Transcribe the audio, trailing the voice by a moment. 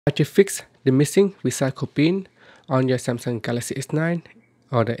How to fix the missing recycle bin on your Samsung Galaxy S9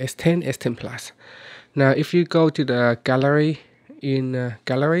 or the S10, S10 Plus. Now, if you go to the gallery, in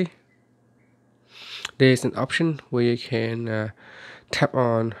gallery, there's an option where you can tap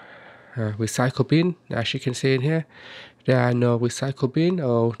on recycle bin. As you can see in here, there are no recycle bin,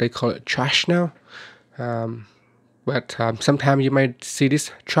 or they call it trash now. But sometimes you might see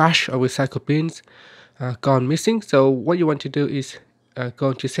this trash or recycle bins gone missing. So what you want to do is go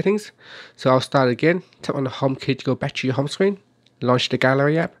into settings. So I'll start again. Tap on the home key to go back to your home screen. Launch the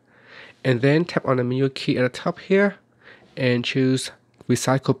gallery app, and then tap on the menu key at the top here and choose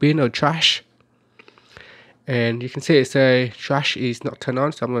recycle bin or trash. And you can see it say trash is not turned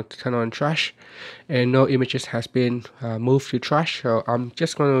on, so I'm going to turn on trash, and no images has been moved to trash. So I'm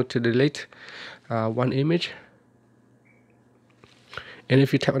just going to delete one image. And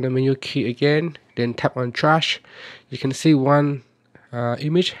if you tap on the menu key again, then tap on trash, you can see one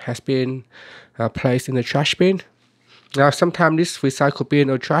image has been placed in the trash bin. Now, sometimes this recycle bin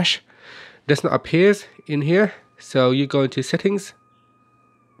or trash does not appear in here, so you go into settings,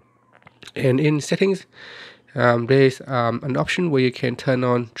 and in settings there's an option where you can turn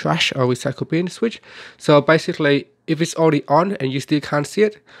on trash or recycle bin switch. So basically, if it's already on and you still can't see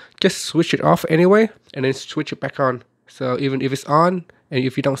it, just switch it off anyway and then switch it back on. So even if it's on and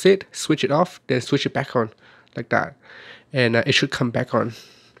if you don't see it, switch it off, then switch it back on, like that, and it should come back on.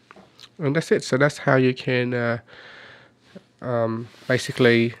 And that's it. So that's how you can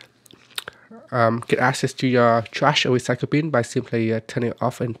basically get access to your trash or recycle bin by simply turning it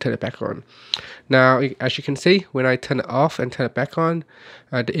off and turn it back on. Now, as you can see, when I turn it off and turn it back on,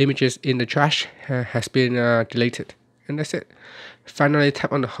 the images in the trash has been deleted. And that's it. Finally,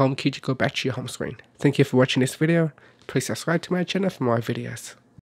 tap on the home key to go back to your home screen. Thank you for watching this video. Please subscribe to my channel for more videos.